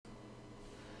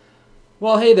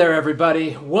Well, hey there,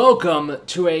 everybody. Welcome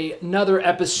to another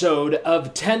episode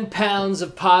of 10 Pounds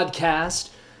of Podcast.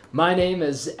 My name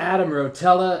is Adam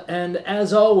Rotella, and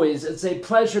as always, it's a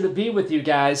pleasure to be with you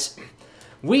guys.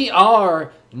 We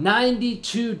are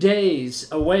 92 days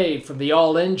away from the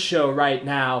All In show right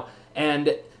now,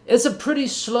 and it's a pretty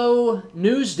slow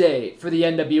news day for the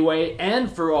NWA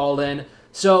and for All In.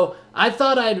 So I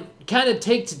thought I'd kind of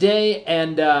take today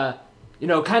and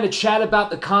kind of chat about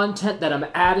the content that I'm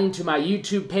adding to my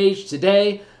YouTube page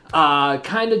today.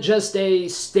 Kind of just a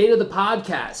state of the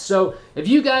podcast. So if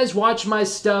you guys watch my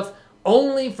stuff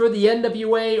only for the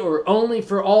NWA or only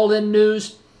for All In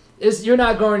news, you're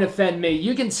not going to offend me.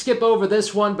 You can skip over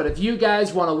this one, but if you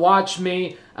guys want to watch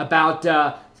me about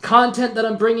content that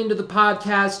I'm bringing to the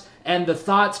podcast and the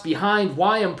thoughts behind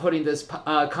why I'm putting this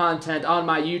content on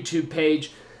my YouTube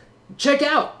page, check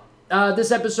out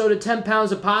this episode of 10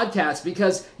 Pounds of Podcast,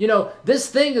 because, this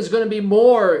thing is going to be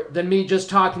more than me just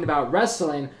talking about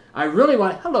wrestling.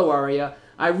 Hello, Aria.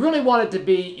 I really want it to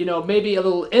be, maybe a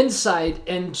little insight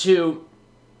into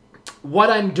what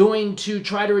I'm doing to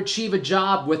try to achieve a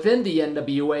job within the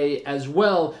NWA as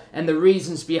well, and the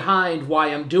reasons behind why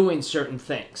I'm doing certain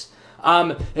things.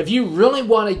 If you really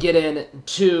want to get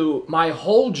into my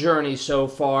whole journey so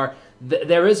far,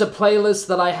 there is a playlist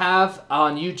that I have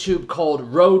on YouTube called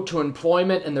Road to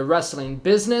Employment in the Wrestling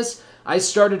Business. I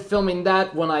started filming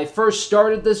that when I first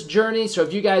started this journey, so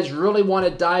if you guys really want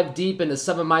to dive deep into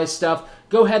some of my stuff,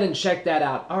 go ahead and check that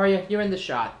out. Aria, you're in the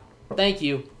shot. Thank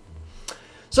you.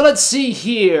 So let's see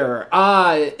here.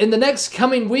 In the next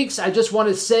coming weeks, I just want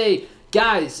to say,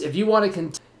 guys, if you want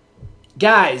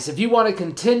to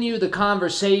continue the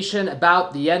conversation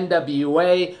about the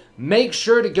NWA, make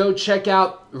sure to go check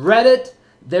out Reddit.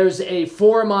 There's a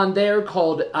forum on there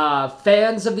called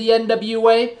Fans of the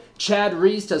NWA. Chad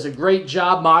Reese does a great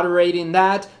job moderating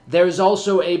that. There's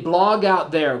also a blog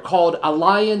out there called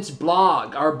Alliance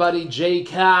Blog. Our buddy Jay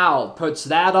Cal puts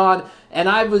that on. And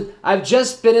I've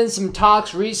just been in some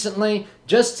talks recently,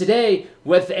 just today,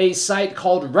 with a site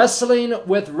called Wrestling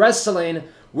with Wrestling.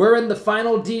 We're in the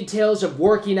final details of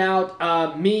working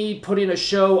out me putting a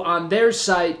show on their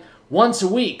site once a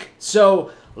week.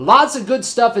 So lots of good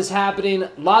stuff is happening,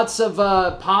 lots of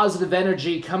positive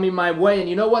energy coming my way. And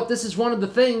you know what? This is one of the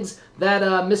things that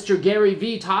Mr. Gary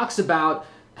Vee talks about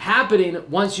happening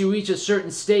once you reach a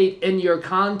certain state in your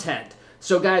content.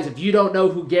 So guys, if you don't know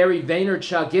who Gary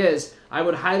Vaynerchuk is, I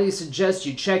would highly suggest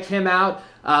you check him out.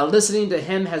 Listening to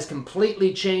him has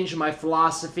completely changed my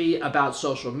philosophy about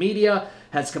social media,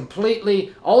 has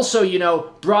completely also,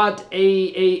 brought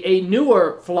a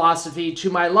newer philosophy to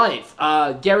my life.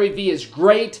 Gary Vee is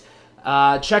great.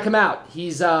 Check him out.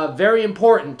 He's very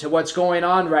important to what's going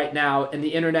on right now in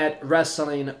the internet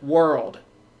wrestling world.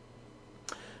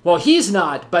 Well, he's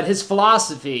not, but his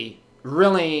philosophy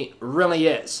really, really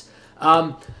is.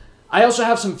 I also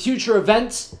have some future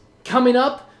events coming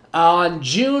up. On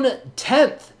June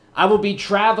 10th, I will be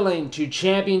traveling to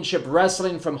Championship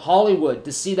Wrestling from Hollywood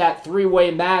to see that three-way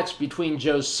match between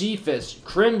Josephus,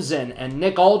 Crimson, and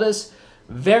Nick Aldis.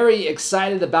 Very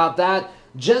excited about that.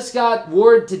 Just got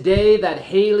word today that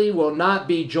Haley will not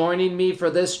be joining me for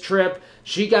this trip.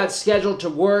 She got scheduled to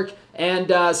work, and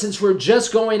since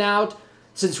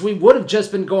we would have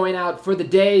just been going out for the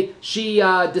day, she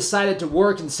decided to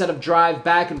work instead of drive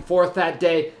back and forth that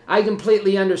day. I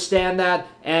completely understand that,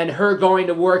 and her going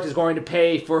to work is going to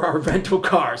pay for our rental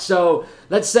car. So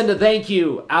let's send a thank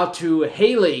you out to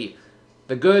Haley,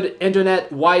 the good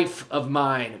internet wife of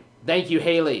mine. Thank you,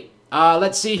 Haley.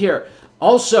 Let's see here.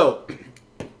 Also,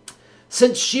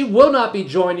 since she will not be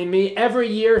joining me, every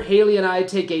year Haley and I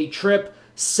take a trip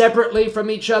separately from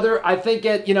each other. I think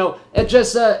it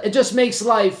just makes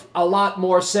life a lot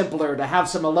more simpler to have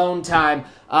some alone time.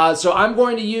 So I'm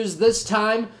going to use this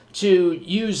time to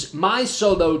use my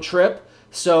solo trip.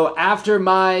 So after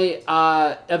my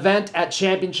event at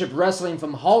Championship Wrestling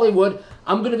from Hollywood,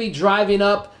 I'm going to be driving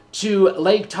up to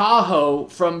Lake Tahoe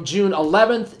from June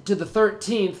 11th to the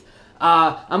 13th.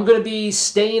 I'm going to be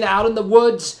staying out in the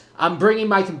woods. I'm bringing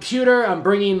my computer, I'm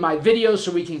bringing my video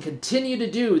so we can continue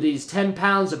to do these 10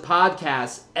 pounds of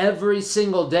podcasts every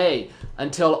single day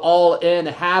until All In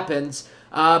happens.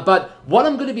 But what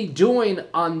I'm going to be doing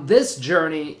on this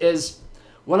journey is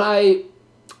when I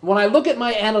look at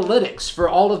my analytics for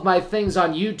all of my things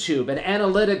on YouTube, and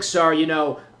analytics are,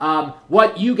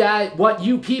 what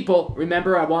you people,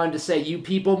 remember I wanted to say you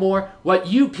people more, what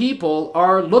you people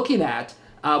are looking at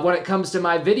when it comes to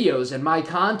my videos and my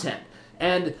content.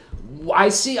 And I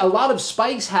see a lot of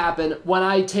spikes happen when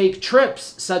I take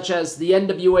trips, such as the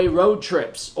NWA road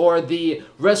trips or the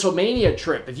WrestleMania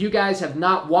trip. If you guys have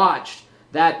not watched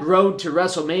that Road to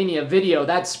WrestleMania video.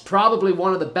 That's probably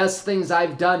one of the best things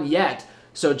I've done yet.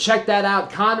 So check that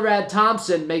out. Conrad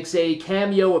Thompson makes a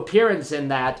cameo appearance in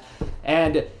that.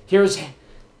 And here's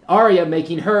Arya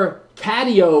making her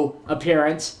catio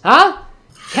appearance. Huh?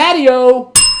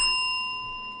 Catio!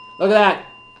 Look at that.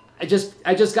 I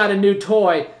just got a new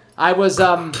toy. I was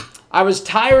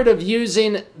tired of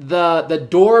using the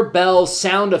doorbell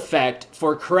sound effect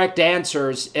for correct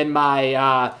answers in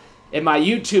my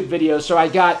YouTube video, so I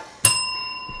got.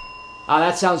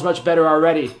 That sounds much better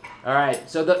already. All right,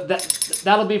 so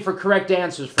that'll be for correct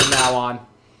answers from now on.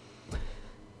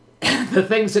 The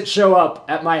things that show up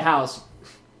at my house.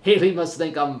 Haley must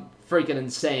think I'm freaking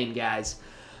insane, guys.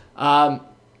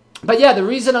 But yeah, the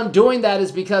reason I'm doing that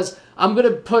is because I'm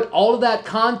going to put all of that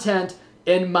content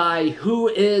in my Who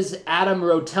is Adam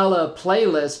Rotella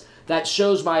playlist that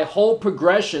shows my whole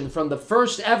progression from the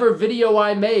first ever video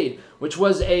I made, which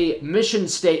was a mission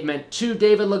statement to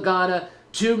David Lagana,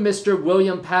 to Mr.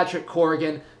 William Patrick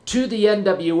Corgan, to the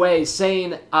NWA,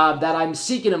 saying that I'm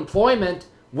seeking employment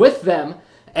with them.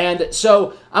 And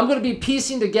so I'm going to be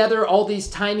piecing together all these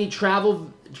tiny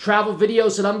travel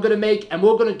videos that I'm going to make, and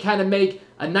we're going to kind of make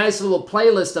a nice little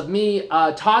playlist of me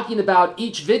talking about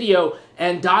each video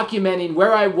and documenting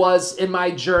where I was in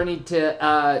my journey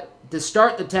to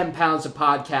start the 10 Pounds of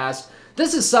Podcast.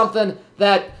 This is something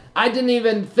that I didn't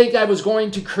even think I was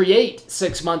going to create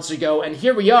 6 months ago, and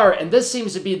here we are, and this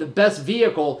seems to be the best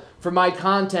vehicle for my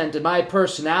content and my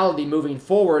personality moving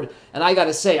forward, and I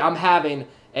gotta say, I'm having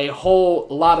a whole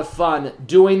lot of fun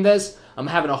doing this. I'm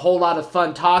having a whole lot of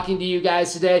fun talking to you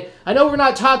guys today. I know we're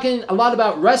not talking a lot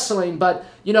about wrestling, but,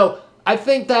 you know, I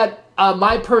think that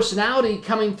my personality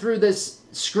coming through this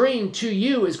screen to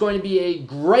you is going to be a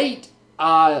great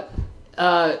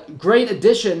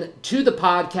addition to the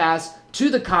podcast, to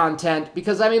the content,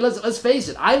 because, I mean, let's face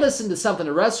it, I listened to Something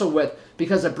to Wrestle With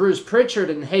because of Bruce Pritchard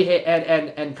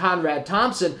and Conrad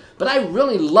Thompson, but I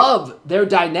really love their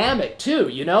dynamic too,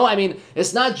 you know? I mean,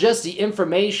 it's not just the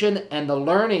information and the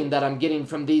learning that I'm getting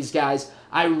from these guys.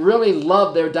 I really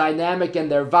love their dynamic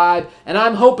and their vibe, and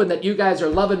I'm hoping that you guys are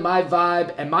loving my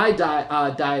vibe and my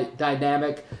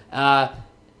dynamic.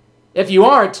 If you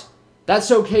aren't,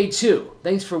 that's okay too.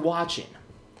 Thanks for watching.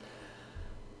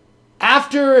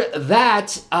 After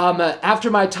that,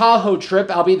 after my Tahoe trip,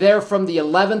 I'll be there from the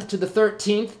 11th to the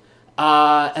 13th.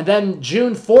 And then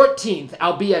June 14th,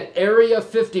 I'll be at Area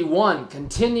 51,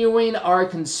 continuing our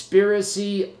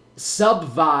conspiracy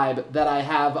sub-vibe that I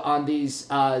have on these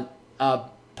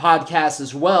podcasts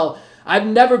as well. I've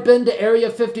never been to Area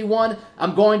 51.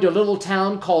 I'm going to a little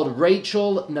town called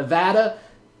Rachel, Nevada.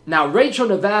 Now, Rachel,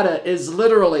 Nevada is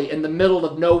literally in the middle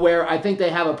of nowhere. I think they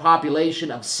have a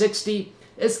population of 60.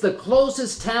 It's the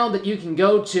closest town that you can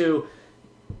go to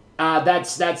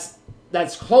that's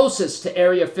closest to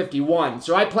Area 51.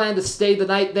 So I plan to stay the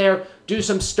night there, do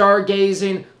some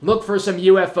stargazing, look for some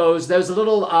UFOs. There's a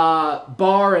little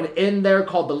bar and inn there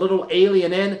called the Little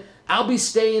Alien Inn. I'll be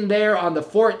staying there on the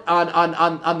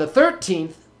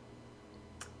 13th,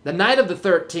 the night of the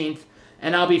 13th,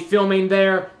 and I'll be filming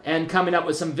there and coming up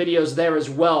with some videos there as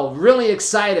well. Really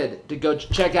excited to go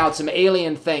check out some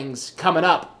alien things coming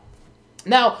up.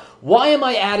 Now, why am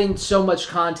I adding so much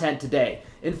content today?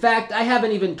 In fact, I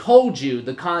haven't even told you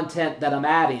the content that I'm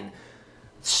adding.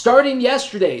 Starting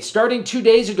yesterday, starting 2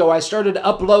 days ago, I started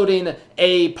uploading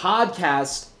a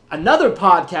podcast, another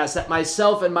podcast that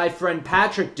myself and my friend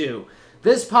Patrick do.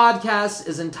 This podcast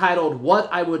is entitled What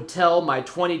I Would Tell My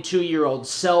 22-Year-Old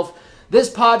Self.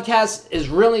 This podcast is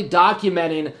really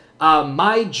documenting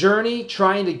my journey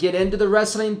trying to get into the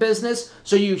wrestling business.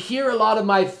 So you hear a lot of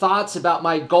my thoughts about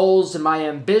my goals and my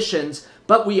ambitions,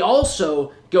 but we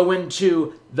also go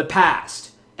into the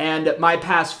past and my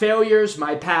past failures,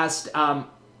 my past,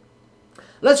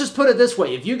 let's just put it this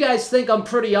way. If you guys think I'm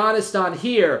pretty honest on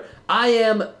here, I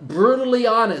am brutally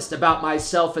honest about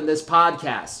myself in this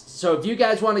podcast. So if you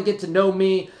guys want to get to know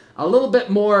me a little bit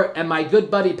more and my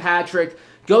good buddy Patrick,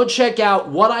 go check out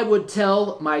What I Would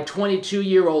Tell My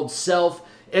 22-Year-Old Self.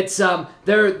 It's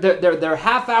they're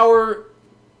half-hour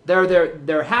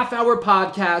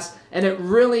podcast, and it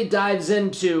really dives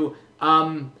into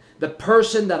the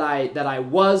person that I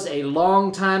was a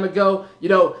long time ago. You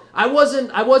know, I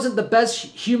wasn't the best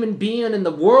human being in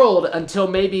the world until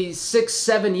maybe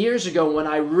 6-7 years ago, when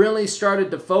I really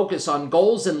started to focus on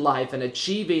goals in life and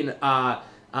achieving what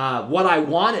I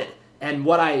wanted and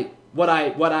what I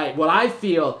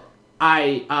feel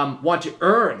I want to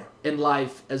earn in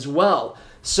life as well.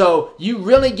 So you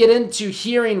really get into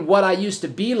hearing what I used to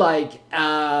be like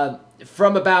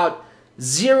from about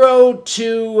 0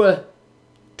 to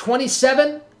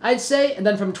 27, I'd say. And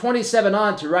then from 27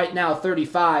 on to right now,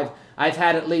 35, I've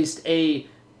had at least a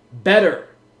better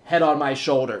head on my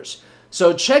shoulders.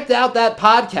 So check out that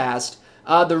podcast.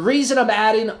 The reason I'm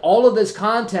adding all of this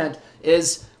content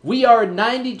is we are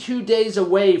 92 days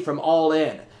away from All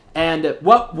In. And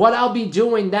what I'll be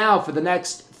doing now for the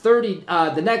next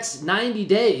 90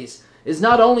 days is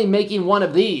not only making one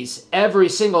of these every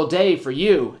single day for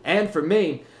you and for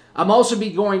me, I'm also be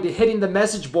going to hitting the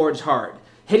message boards hard,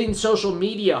 hitting social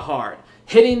media hard,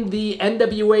 hitting the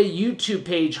NWA YouTube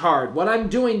page hard. What I'm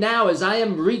doing now is I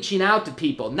am reaching out to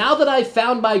people. Now that I've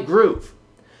found my groove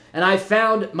and I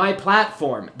found my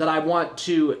platform that I want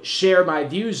to share my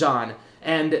views on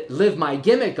and live my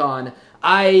gimmick on,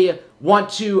 I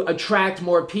want to attract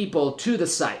more people to the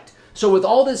site. So with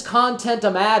all this content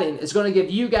I'm adding, it's going to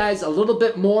give you guys a little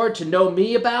bit more to know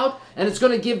me about, and it's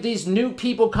going to give these new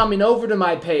people coming over to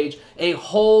my page a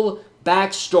whole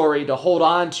backstory to hold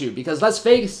on to. Because let's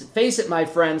face it, my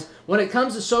friends, when it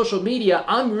comes to social media,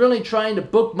 I'm really trying to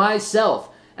book myself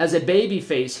as a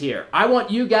babyface here. I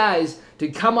want you guys to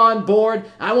come on board.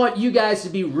 I want you guys to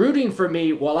be rooting for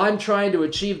me while I'm trying to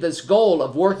achieve this goal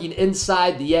of working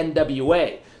inside the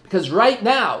NWA. Because right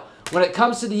now, when it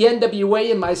comes to the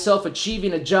NWA and myself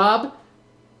achieving a job,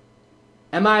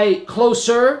 am I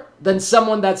closer than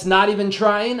someone that's not even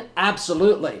trying?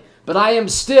 Absolutely. But I am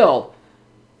still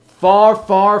far,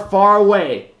 far, far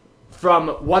away from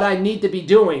what I need to be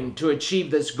doing to achieve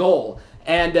this goal.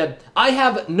 And I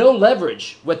have no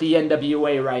leverage with the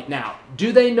NWA right now.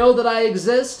 Do they know that I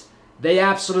exist? They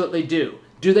absolutely do.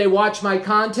 Do they watch my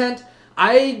content?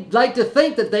 I'd like to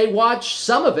think that they watch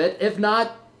some of it, if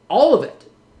not all of it.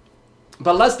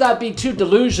 But let's not be too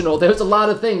delusional. There's a lot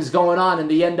of things going on in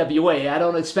the NWA. I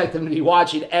don't expect them to be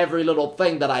watching every little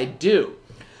thing that I do.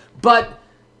 But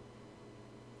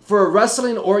for a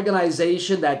wrestling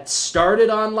organization that started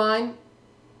online,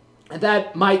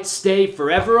 that might stay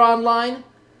forever online,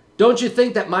 don't you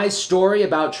think that my story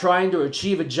about trying to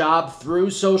achieve a job through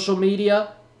social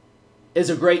media is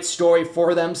a great story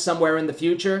for them somewhere in the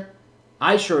future?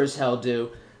 I sure as hell do.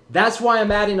 That's why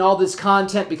I'm adding all this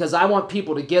content, because I want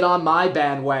people to get on my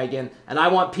bandwagon, and I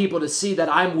want people to see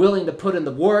that I'm willing to put in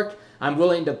the work, I'm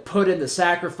willing to put in the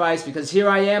sacrifice, because here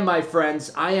I am, my friends.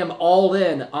 I am all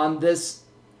in on this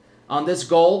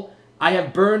goal. I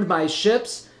have burned my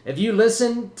ships. If you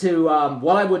listen to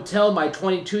what I would tell my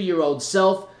 22-year-old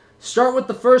self, start with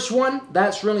the first one.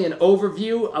 That's really an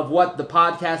overview of what the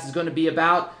podcast is going to be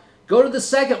about. Go to the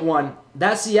second one.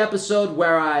 That's the episode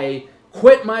where I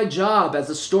quit my job as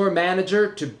a store manager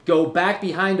to go back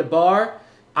behind a bar.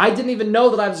 I didn't even know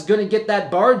that I was going to get that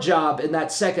bar job in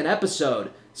that second episode.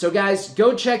 So guys,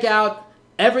 go check out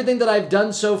everything that I've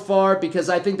done so far, because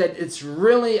I think that it's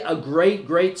really a great,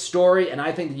 great story, and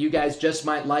I think that you guys just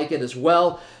might like it as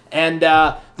well. And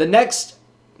the next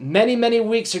many, many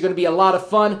weeks are going to be a lot of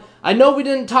fun. I know we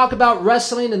didn't talk about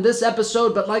wrestling in this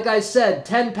episode, but like I said,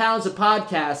 10 pounds of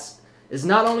podcasts is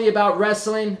not only about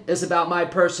wrestling, it's about my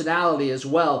personality as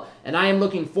well. And I am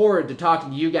looking forward to talking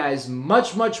to you guys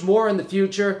much, much more in the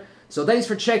future. So thanks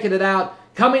for checking it out.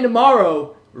 Coming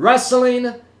tomorrow,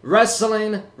 wrestling,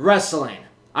 wrestling, wrestling.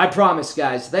 I promise,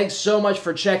 guys. Thanks so much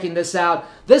for checking this out.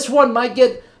 This one might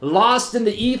get lost in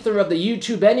the ether of the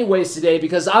YouTube anyways today,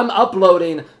 because I'm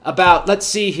uploading about, let's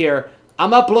see here,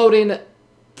 I'm uploading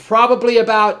probably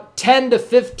about 10 to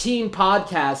 15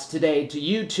 podcasts today to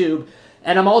YouTube.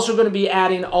 And I'm also going to be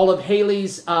adding all of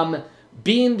Haley's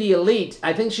Being the Elite.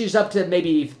 I think she's up to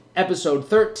maybe episode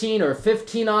 13 or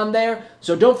 15 on there.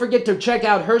 So don't forget to check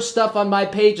out her stuff on my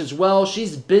page as well.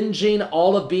 She's binging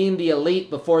all of Being the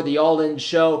Elite before the All In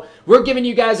show. We're giving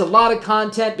you guys a lot of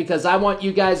content because I want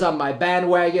you guys on my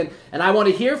bandwagon, and I want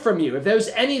to hear from you. If there's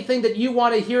anything that you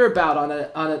want to hear about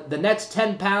on the next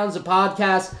 10 pounds of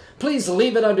podcast, please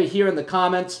leave it under here in the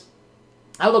comments.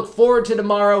 I look forward to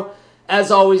tomorrow. As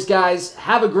always, guys,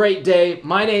 have a great day.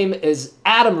 My name is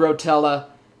Adam Rotella,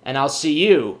 and I'll see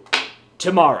you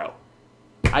tomorrow.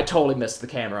 I totally missed the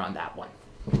camera on that one.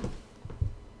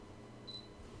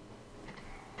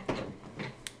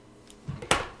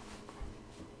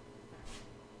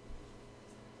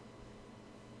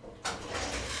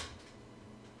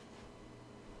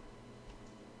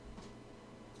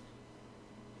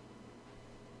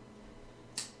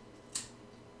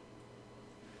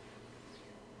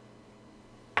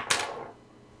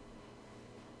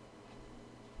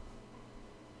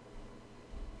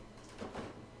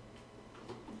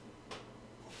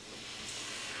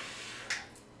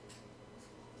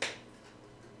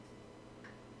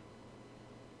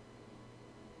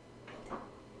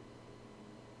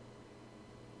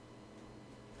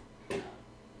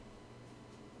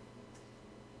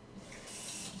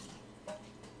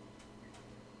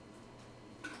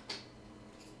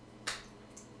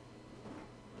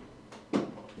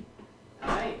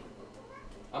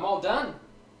 I'm all done.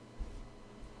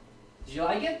 Did you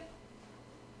like it?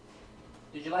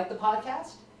 Did you like the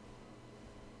podcast?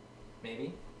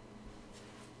 Maybe.